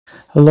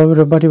Hello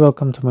everybody,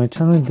 welcome to my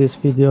channel. In this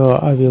video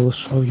I will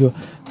show you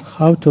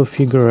how to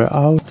figure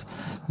out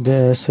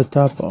the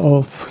setup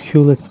of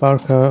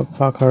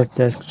Hewlett-Packard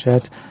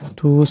DeskJet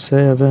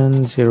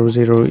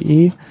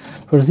 2700E.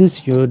 For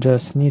this you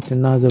just need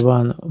another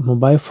one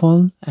mobile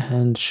phone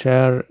and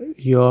share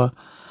your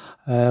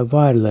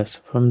wireless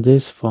from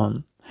this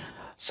phone.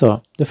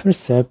 So the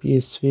first step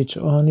is switch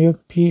on your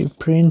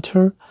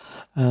printer,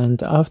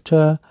 and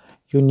after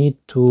you need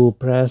to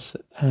press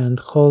and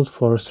hold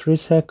for 3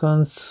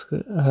 seconds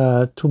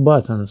two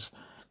buttons,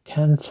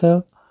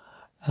 cancel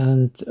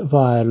and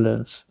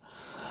wireless.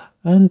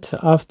 And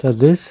after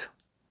this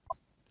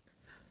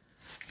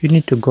you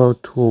need to go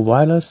to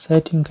wireless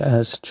setting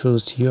as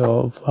choose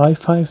your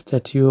Wi-Fi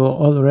that you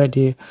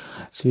already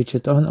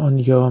switched on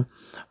your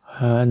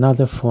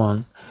another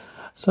phone.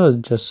 So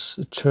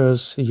just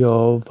choose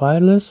your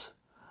wireless,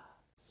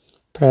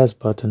 press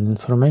button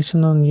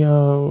information on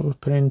your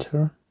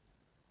printer.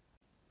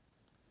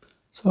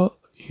 So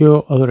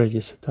you already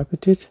set up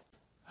it,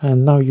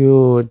 and now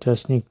you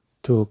just need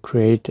to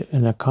create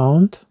an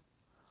account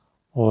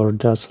or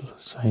just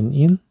sign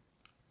in,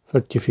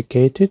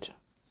 certificate it,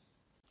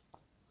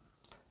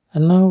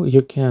 and now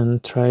you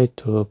can try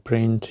to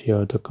print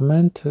your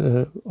document.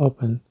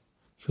 Open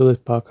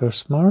Hewlett-Packard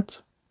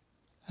Smart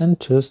and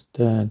choose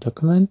the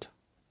document.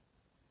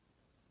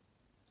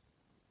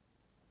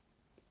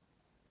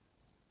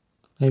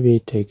 Maybe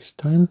it takes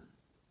time.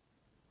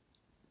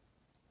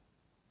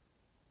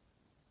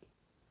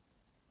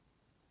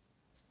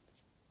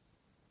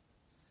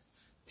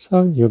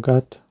 So you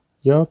got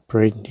your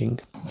printing.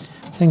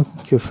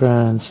 Thank you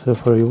friends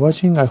for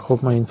watching. I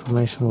hope my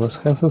information was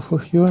helpful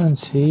for you, and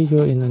see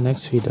you in the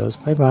next videos.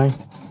 Bye bye.